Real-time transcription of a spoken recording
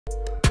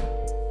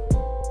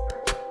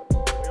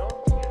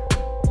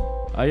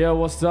Hey yo,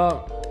 what's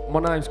up? My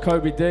name's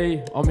Kobie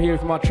D. I'm here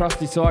with my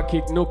trusty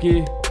sidekick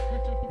Nooky,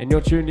 and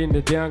you're tuned in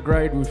to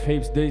Downgrade with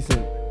Heaps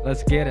Decent.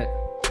 Let's get it.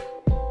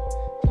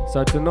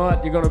 So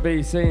tonight you're gonna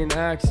be seeing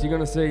acts. You're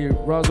gonna see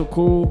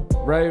Cool,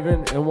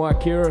 Ravin, and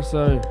Wykirra.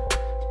 So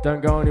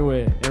don't go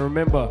anywhere. And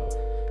remember,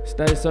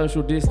 stay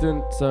social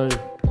distant. So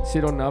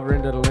sit on the other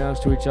end of the lounge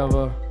to each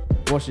other.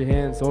 Wash your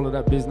hands, all of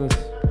that business.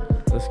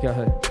 Let's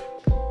go.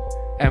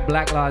 And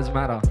Black Lives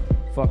Matter.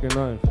 Fucking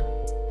no.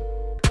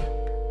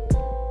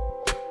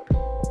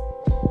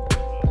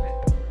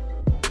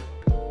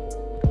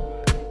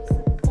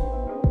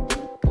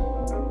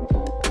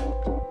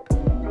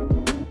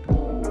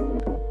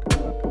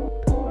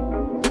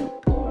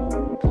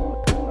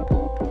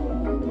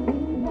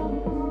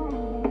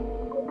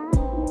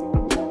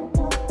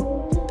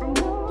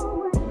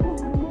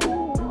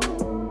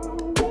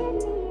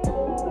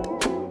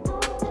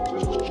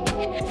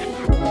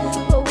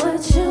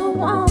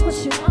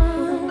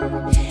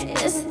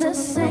 It's the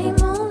same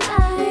old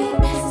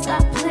night.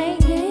 Stop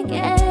playing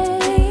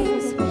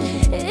games.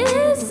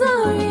 It's a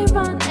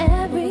rerun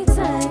every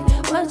time.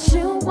 What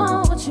you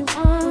want,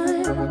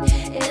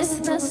 it's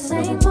the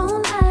same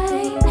old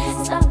night.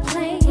 Stop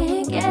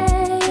playing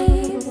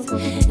games.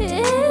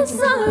 It's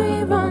a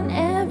rerun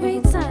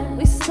every time.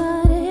 We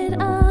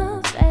started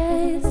off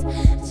as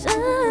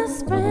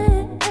just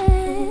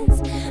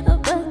friends,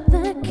 but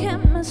the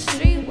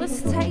chemistry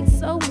was tight,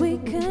 so we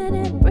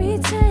couldn't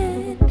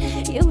pretend.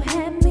 You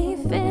had me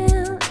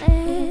feeling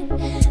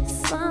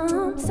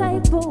some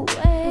type of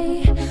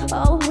way,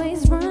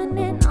 always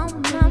running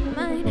on my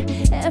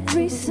mind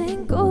every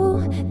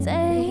single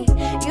day.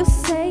 You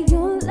say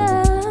you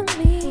love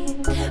me,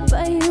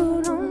 but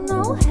you don't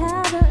know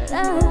how to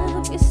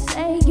love. You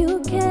say you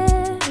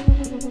care,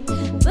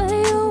 but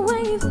you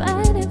ain't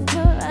fighting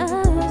for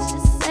us. You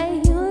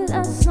say you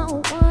love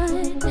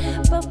someone,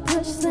 but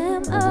push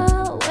them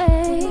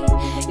away.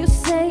 You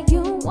say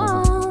you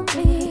want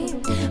me,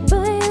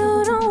 but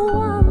you don't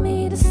want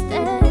me to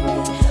stay.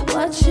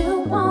 What you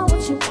want,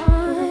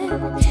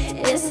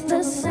 it's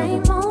the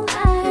same old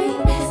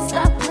night.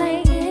 Stop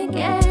playing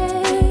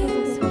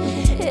games.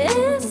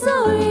 It's a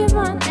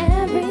rerun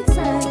every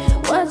time.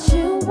 What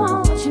you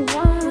want,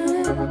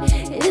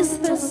 it's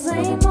the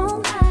same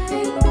old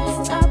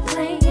night. Stop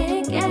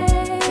playing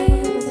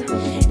games.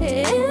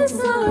 It's a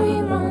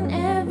rerun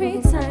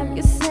every time.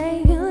 You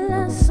say you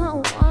love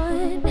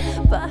someone,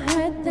 but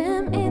hurt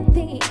them in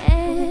the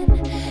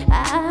end.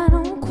 I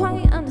don't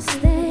quite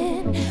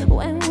understand.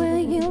 When will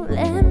you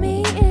let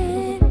me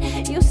in?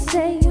 You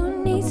say you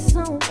need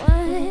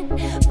someone,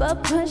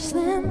 but push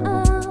them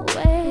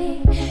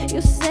away.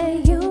 You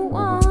say you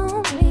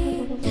want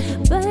me,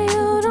 but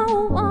you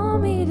don't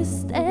want me to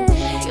stay.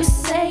 You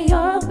say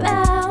you're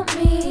about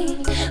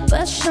me,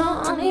 but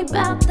you're only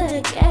about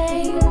the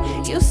game.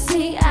 You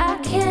see I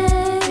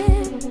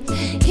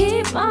can't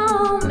keep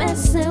on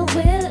messing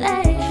with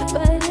it,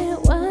 but it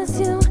was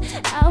you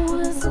I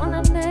was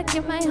wanting to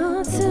give my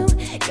all to.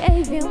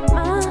 Gave you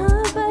my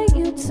heart, but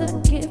you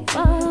took it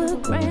for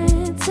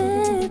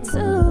granted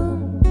too.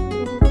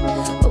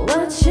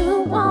 What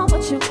you want,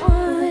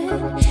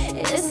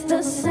 it's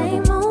the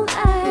same old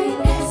night.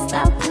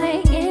 Stop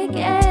playing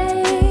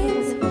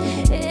games.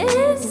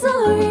 It's a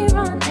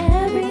rerun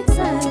every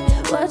time.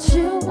 What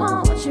you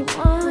want,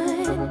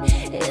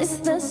 it's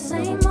the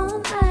same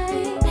old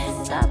night.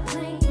 Stop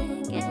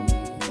playing games.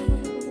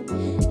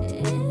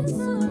 It's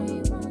a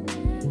rerun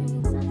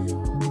every time.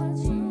 What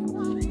you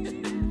want, it's the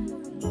same.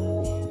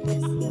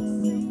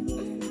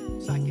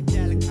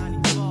 Psychedelic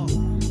 94.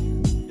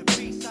 The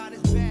B-side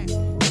is back.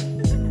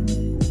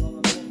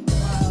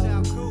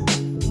 Sound cool.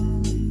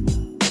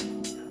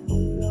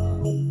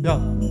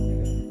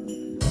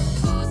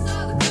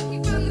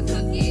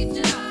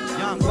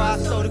 Young Rob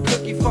stole the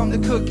cookie from the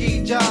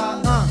cookie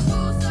jar.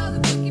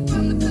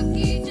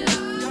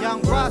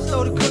 Young Rob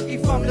stole the cookie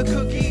from the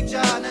cookie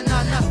jar. Na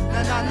na na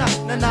na na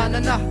na na na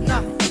na na.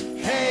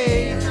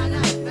 Hey.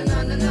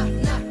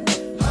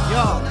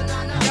 Yo,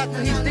 got the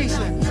he's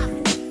decent.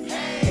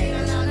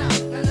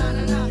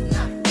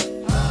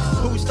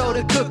 Who stole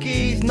the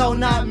cookies? No,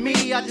 not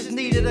me. I just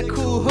needed a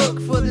cool hook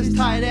for this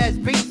tight ass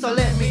beat, so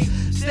let me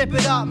step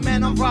it up,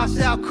 man. I'm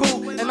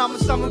Cool, and I'ma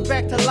summon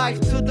back to life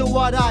to do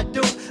what I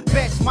do.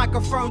 Best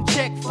microphone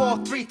check 4,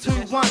 3, 2,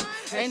 1.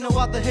 Ain't no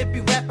other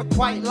hippie rapper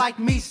quite like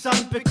me,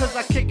 son, because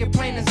I kick it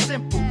plain and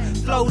simple.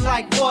 Flow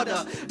like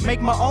water,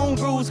 make my own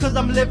rules, cause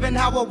I'm living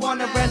how I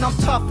wanna, and I'm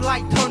tough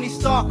like Tony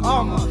Stark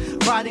armor.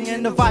 Riding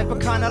in the Viper,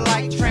 kinda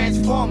like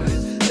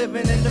Transformers.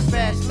 Living in the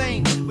fast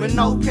lane with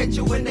no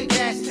picture in the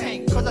gas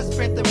tank, cause I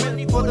spent the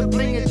million for the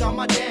blingage on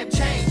my damn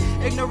chain.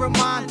 Ignorant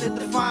mind that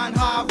define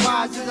how I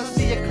rise, as I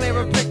see a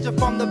clearer picture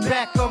from the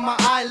back of my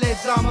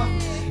eyelids. I'm a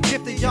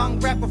gifted young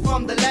rapper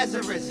from the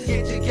Lazarus.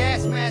 Get your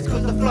gas mask,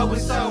 cause the flow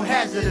is so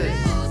hazardous.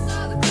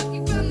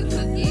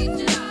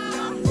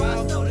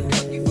 Rob stole the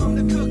cookie from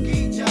the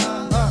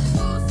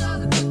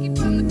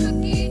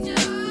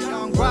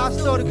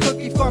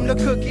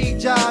cookie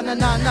jar. Na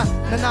na na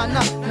na na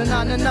na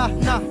na na na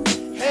na.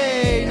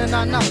 Hey, na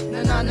na na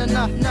na na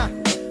na na.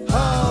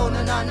 Oh,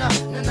 na na. na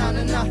na na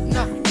na na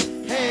na.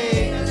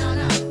 Hey, na na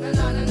na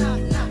na na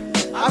na.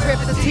 I rip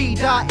the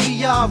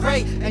T.E.R.A.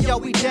 and yo,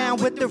 we down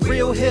with the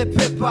real hip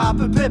hop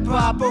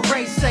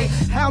array. Say,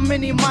 how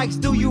many mics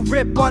do you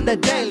rip on the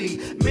daily?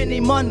 Many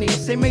money,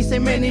 say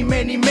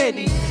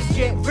many.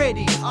 Get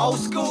ready, old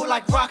school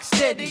like rock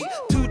steady.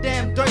 Too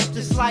damn dirt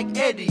just like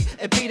Eddie.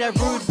 It be that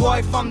rude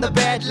boy from the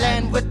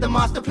badland with the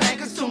master plan.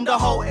 Consume the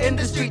whole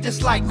industry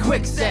just like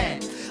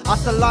quicksand.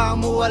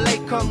 Assalamu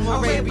alaikum,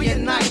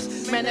 Arabian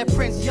Nights. Man, that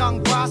Prince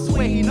Young Bra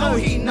swear he know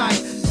he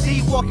nice.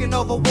 See walking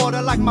over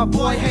water like my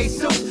boy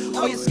Jesus.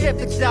 All you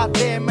skeptics out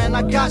there, man,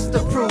 I got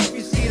the proof.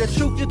 You see the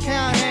truth you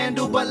can't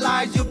handle, but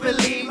lies you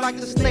believe. Like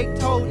the snake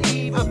told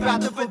Eve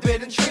about the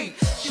forbidden tree.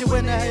 She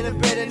went ahead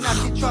of bed and now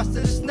she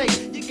trusted the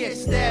snake. You get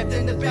stabbed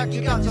in the back,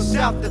 you got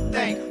yourself to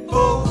thank.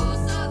 Boo.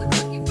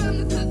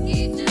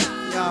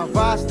 Yeah,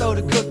 Ra stole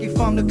the cookie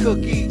from the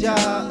cookie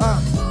jar.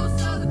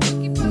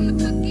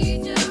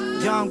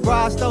 Young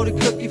Ra stole the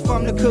cookie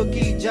from the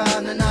cookie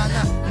jar. Na na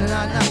na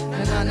na na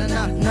na na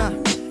na na.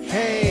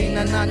 Hey,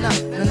 na na na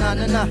na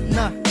na na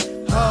na.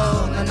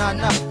 Oh, na na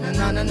na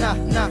na na na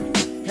na.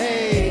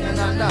 Hey, na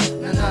na na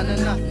na na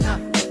na na.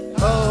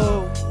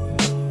 Oh,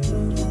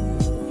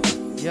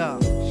 yeah.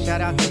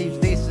 Shout out to Heaps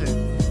Decent.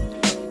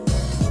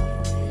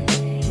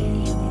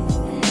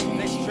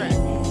 Next track.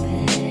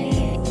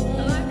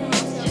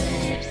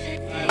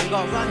 Alright, we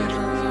got running.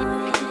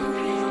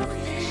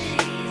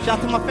 Shout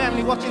out to my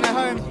family watching at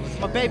home,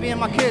 my baby and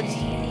my kids.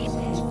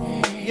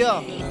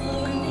 Yeah.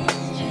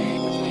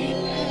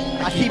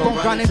 I keep on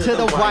running to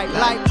the white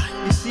light.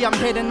 You see, I'm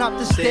heading up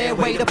the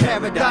stairway to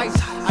paradise.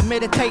 I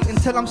meditate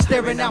until I'm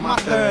staring at my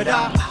third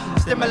eye.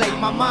 Stimulate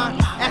my mind,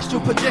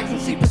 astral projection,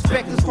 see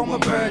perspectives from a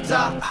bird's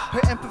eye.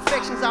 Her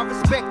imperfections I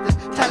respected,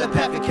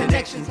 telepathic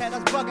connections had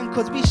us bugging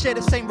cause we share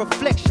the same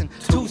reflection.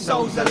 Two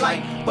souls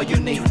alike, but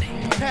unique,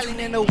 compelling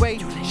in a way.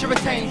 She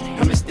retains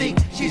her mystique,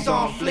 she's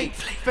on fleek.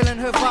 Feeling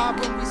her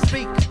vibe when we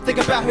speak, think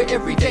about her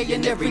every day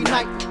and every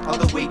night of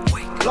the week.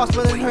 Lost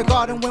within her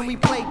garden when we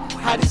play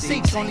hide and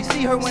seek. Only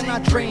see her when I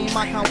dream,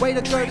 I can't wait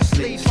to go to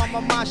sleep. On my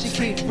mind she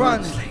keeps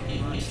running.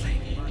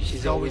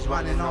 She's always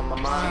running on my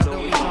mind,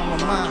 always on my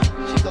mind.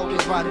 She's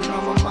always running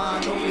on my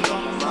mind, always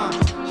on my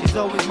mind. She's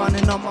always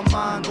running on my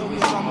mind,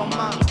 always on my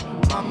mind.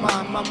 My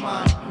mind, my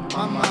mind,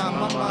 my mind,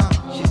 my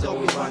mind. She's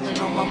always running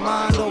on my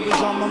mind, always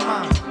on my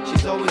mind.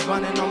 She's always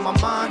running on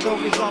my mind,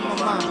 always on my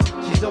mind.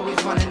 She's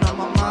always running on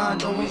my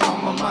mind, always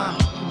on my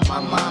mind. My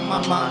mind,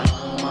 my mind,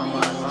 my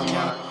mind, my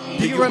mind.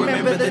 Do you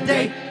remember the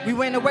day we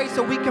went away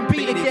so we can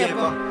be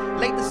together?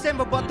 Late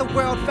December, but the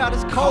world felt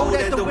as cold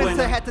as the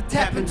winter. Had to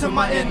tap into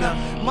my inner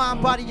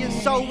mind, body, and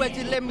soul as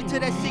you led me to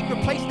that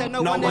secret place that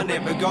no one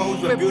ever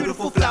goes, where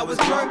beautiful flowers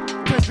grow.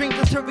 Turn dreams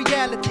into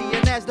reality,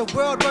 and as the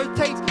world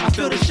rotates, I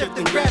feel the shift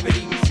in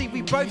gravity. You see,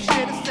 we both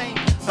share the same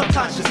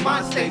subconscious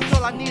mind state.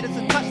 All I need is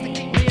a touch to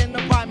keep me in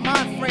the right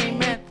mind frame,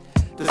 man.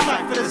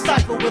 Decipher the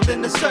cipher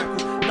within the circle.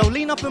 No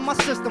lean up in my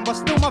system, but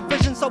still my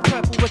vision so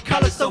purple with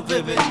colors so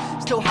vivid.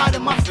 Still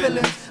hiding my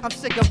feelings. I'm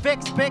sick of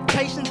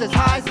expectations as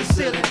high as the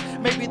ceiling.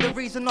 Maybe the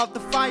reason of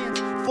defiance,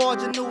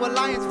 forge a new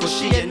alliance for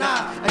she and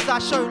I. As I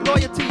show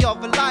loyalty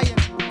of a lion,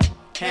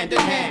 hand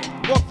in hand,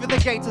 walk through the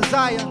gates of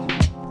Zion.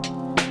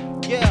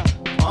 Yeah,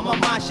 on my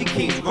mind she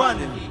keeps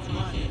running.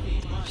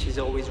 She's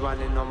always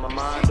running on my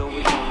mind,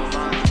 always on my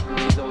mind.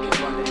 She's always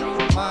running on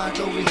my mind,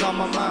 always on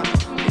my mind.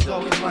 She's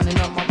always running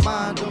on my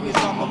mind, always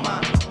on my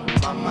mind.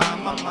 My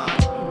mind, my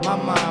mind, my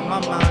mind, my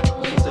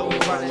mind. She's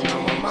always running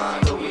on my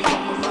mind, always on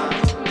my mind.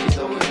 She's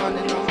always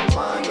running on my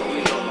mind,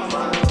 always on my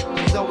mind.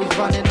 She's always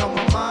running on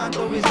my mind,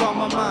 always on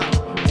my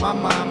mind. My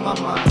mind, my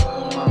mind,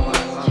 my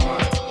mind, my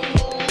mind.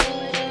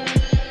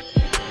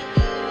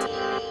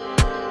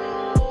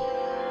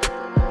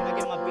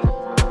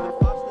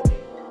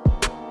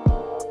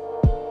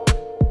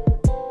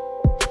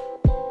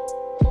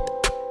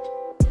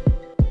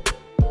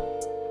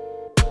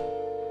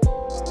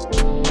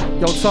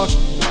 Yo,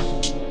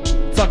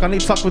 Tuck, I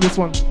need Tuck for this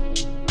one.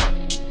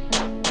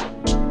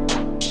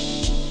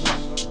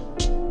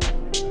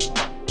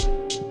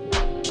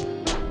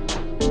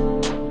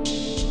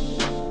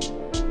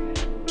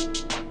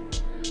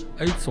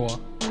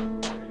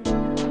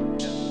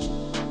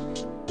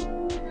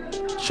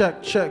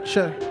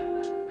 Check.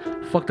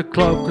 Fuck the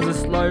club, cause the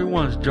slow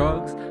ones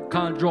drugs.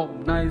 Can't drop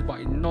names, but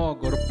you know I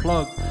got a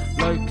plug.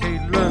 Low key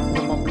look,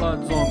 when my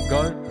blood's on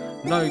go.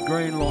 No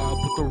green light, I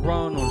put the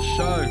run on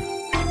show.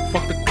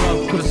 Fuck the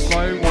club, cause the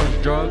slow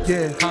ones drugs.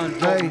 Yeah. Can't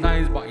drop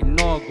names, but you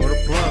know I got a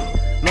plug.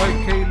 Low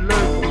key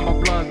look, when my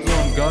blood's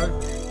on go.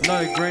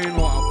 No green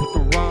light, I put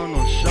the run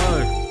on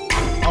show.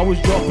 I was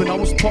dropping, I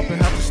was popping,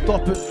 had to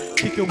stop it.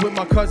 Kicking with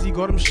my cousin,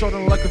 got him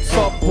shouldering like a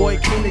top boy.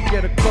 Keen to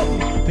get a copy.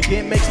 The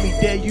game makes me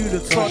dare you to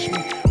touch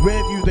me.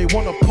 Rare view, they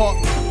wanna pop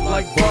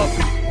like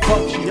Buffy.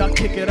 Fuck you, I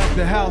kick it at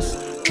the house.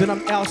 Then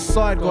I'm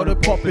outside, got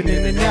it popping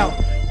in and out.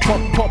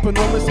 Popping,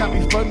 almost have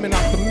me foaming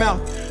out the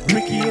mouth.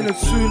 Ricky in a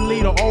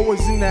 2-liter,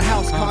 always in the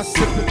house, can't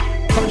sip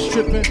it. punch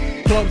tripping.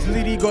 Clubs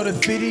litty, got a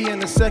fitty,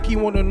 and the secchi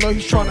wanna know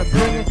he's tryna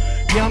bring it.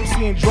 Yeah, I'm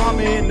seeing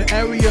drama in the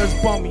area, it's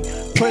bummy.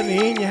 Putting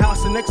it in your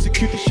house and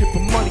execute the shit for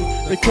money.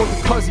 They called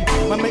the cuzzy.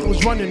 My mate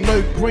was running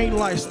no green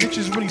lights.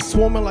 Snitches really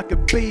swarming like a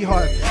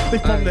beehive. They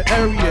from the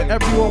area.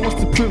 Everyone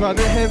wants to prove how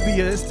they're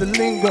heavier. It's the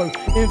lingo,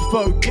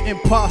 info, getting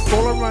passed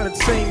all around the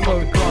same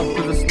mode. The club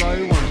for the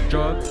slow ones,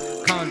 drugs.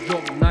 Can't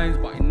drop names,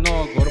 but you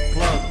know I got a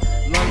plug.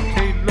 Low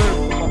key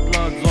look, my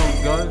blood's on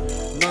go.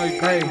 No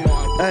grade,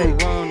 what I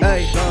put around the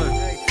show.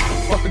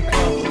 Fuck the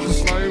club for the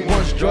slow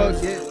ones,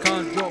 drugs.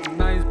 Can't drop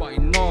names, but you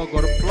know I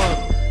got a plug.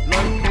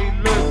 Low key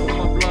look,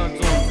 my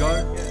blood's on go.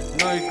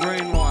 No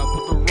green light, I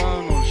put the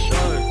run on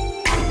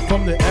show.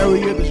 From the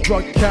area, there's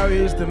drug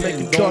carriers that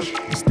making dodge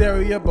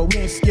hysteria, but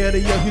we ain't scared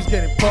of you. Who's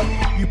getting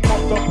pumped? You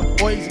pumped up with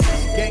boys and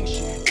this gang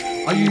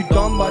shit. Are you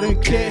dumb? I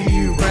don't care who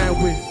you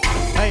ran with.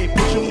 Hey,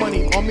 put your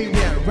money on me, we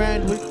ain't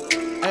ran with.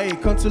 Hey,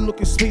 come to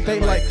looking sweet, they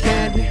like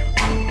candy.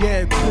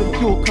 Yeah, the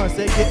cool cunts,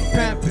 they get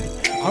pampered.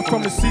 I'm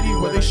from a city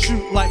where they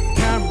shoot like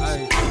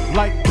cameras,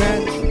 like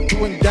bandits,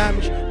 doing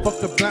damage. Fuck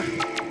the black.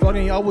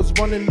 Funny, I was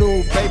running,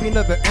 little baby,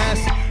 never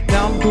answered.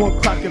 Now I'm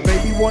doing cracker,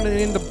 baby, wanted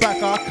in the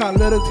back. I can't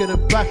let her to the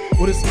back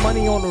with this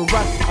money on the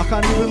rack. I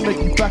can't even make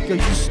you back, are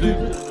you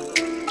stupid?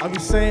 I be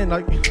saying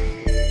like,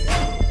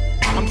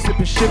 I'm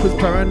sipping shivers,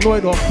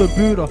 paranoid off the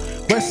Buddha.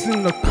 West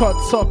in the cut,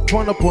 tuck,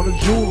 run up on a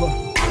jeweler.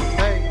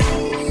 Hey,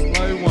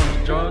 slow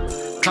ones, drugs.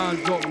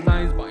 Can't drop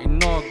names, but you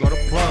know I got a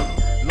plug.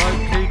 Low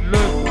key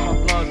look, my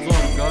blood's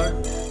on go.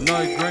 No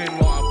green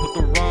light, I put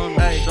the run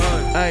on show.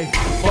 Hey,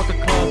 fuck the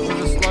club for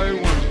the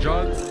slow ones,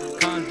 drugs.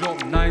 Can't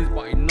drop names,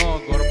 but you know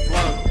I got a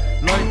plug.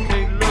 Low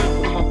key look,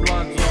 my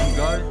blood's on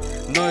go.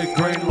 No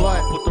green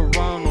light, put the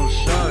run on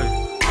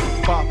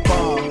show. Bop,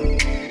 bop.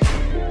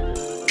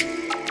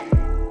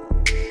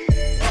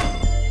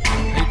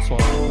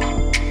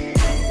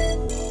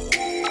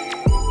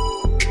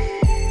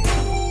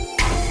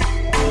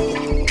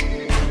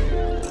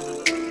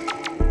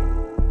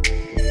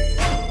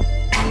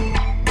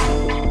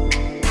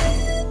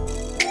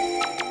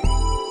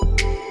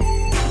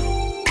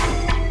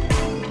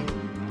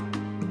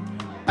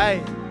 Hey,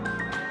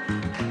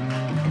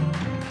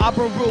 I've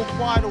been real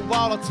quiet a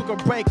while, I took a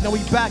break, now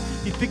we back.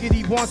 He figured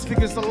he wants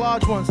figures the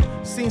large ones.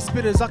 Seen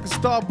spitters I can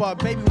start, but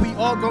baby, we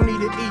all gon' need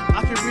to eat.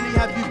 I can really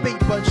have you beat,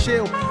 but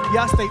chill.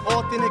 Yeah, I stay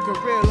authentic and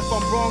real. If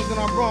I'm wrong, then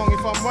I'm wrong.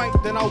 If I'm right,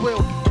 then I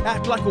will.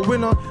 Act like a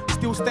winner,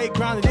 still stay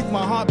grounded. If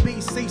my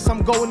heartbeat cease,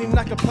 I'm going in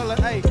like a pellet.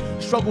 Hey,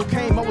 struggle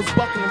came, I was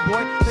buckling,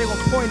 boy. They gon'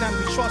 point at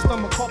me, trust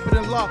I'm a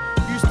confident law.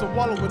 Used to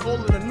wallow in all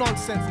of the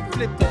nonsense and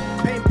flip it.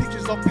 Paint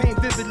pictures of pain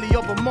vividly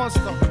of a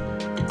monster.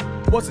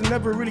 Wasn't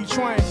never really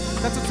trying.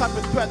 That's the type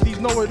of threat these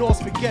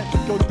know-it-alls forget.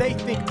 Yo, they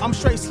think I'm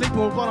straight sleeping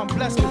with what I'm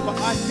blessed with, but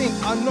I think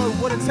I know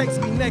what it takes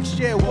me next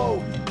year.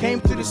 Whoa, came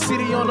to the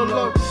city on the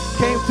low.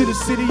 Came to the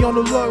city on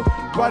the low.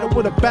 Riding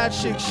with a bad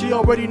chick, she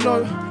already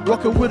know.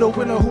 Rocking with a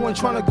winner who ain't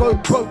trying to go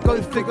broke,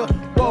 go figure.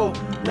 Whoa,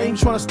 lame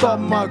trying to stop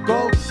my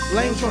goal.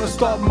 Lame trying to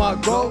stop my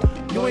goal.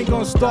 You ain't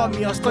gonna stop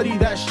me, I study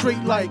that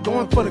street light.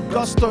 Going for the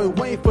gusto,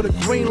 waiting for the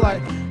green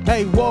light.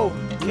 Hey, whoa,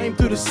 came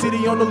through the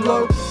city on the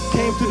low.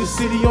 Came through the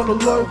city on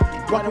the low.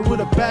 Riding with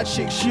a bad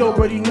chick, she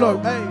already know.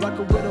 Hey, like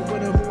a winner who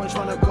ain't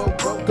tryna go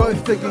broke. Go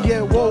figure,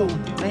 yeah, whoa.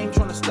 Ain't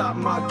tryna stop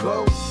my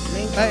goal.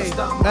 Ain't tryna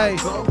stop my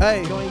goal.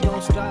 Hey, you ain't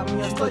gonna stop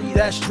me, I study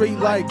that street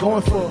light.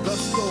 Going for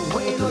gusto,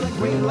 waiting for the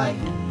green light.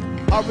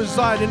 I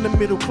reside in the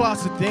middle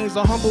class of things.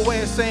 A humble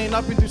way of saying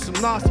I've been through some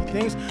nasty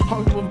things.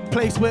 I'm from a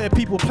place where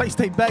people place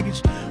their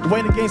baggage.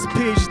 Weighing against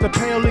peers, just a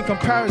pale in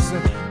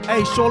comparison.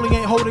 Hey, surely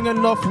ain't holding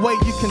enough weight.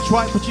 You can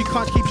try, but you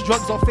can't keep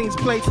drugs off fiends'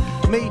 plates.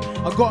 Me,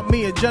 I got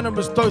me a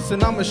generous dose,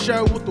 and I'ma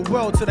share it with the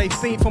world till they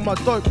fiend for my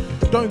dope.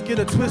 Don't get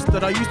it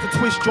twisted. I used to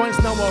twist joints,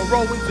 now I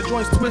roll into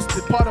joints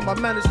twisted. Part of my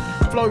manners,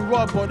 flow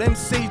raw, but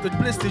MCs, the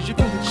blisters, you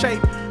feel the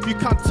shape. You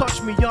can't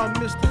touch me, young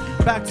mister.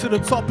 Back to the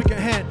topic at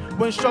hand.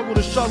 When struggle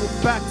to struggle,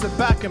 back to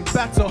back and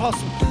back to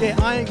hustle. Yeah,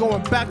 I ain't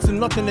going back to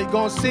nothing they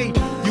gon' see.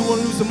 You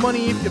won't lose the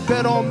money if you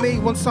bet on me.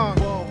 One time,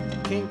 whoa,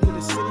 came to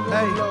the city on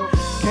the low.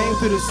 Came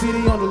to the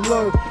city on the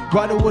low.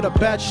 Riding with a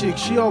bad chick,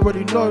 she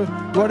already know.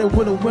 Riding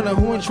with a winner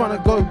who ain't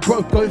tryna go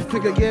broke. Go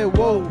figure, yeah,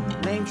 whoa.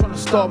 They ain't tryna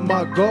stop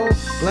my goal.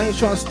 They ain't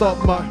tryna stop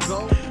my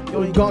goal.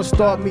 You ain't gonna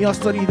stop me, I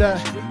study that.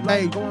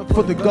 Hey,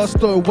 for the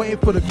gusto, waiting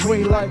for the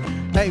green light.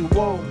 Hey,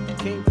 whoa,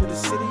 came to the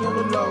city on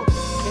the low.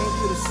 Came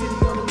to the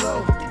city on the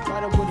low.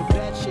 Riding with a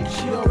bad chick,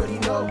 she already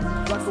know.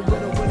 Like a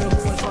winner who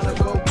ain't tryna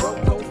go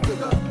broke. Go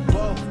figure,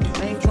 whoa.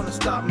 They ain't tryna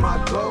stop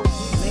my goal.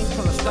 They ain't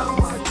tryna stop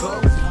my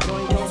goal. You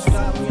ain't gonna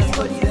stop me, I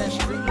study that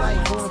street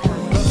light. Going for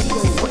the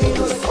gusto, waiting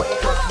for the green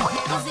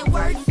light. Is it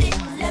worth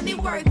it? Let me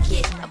work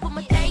it. I put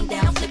my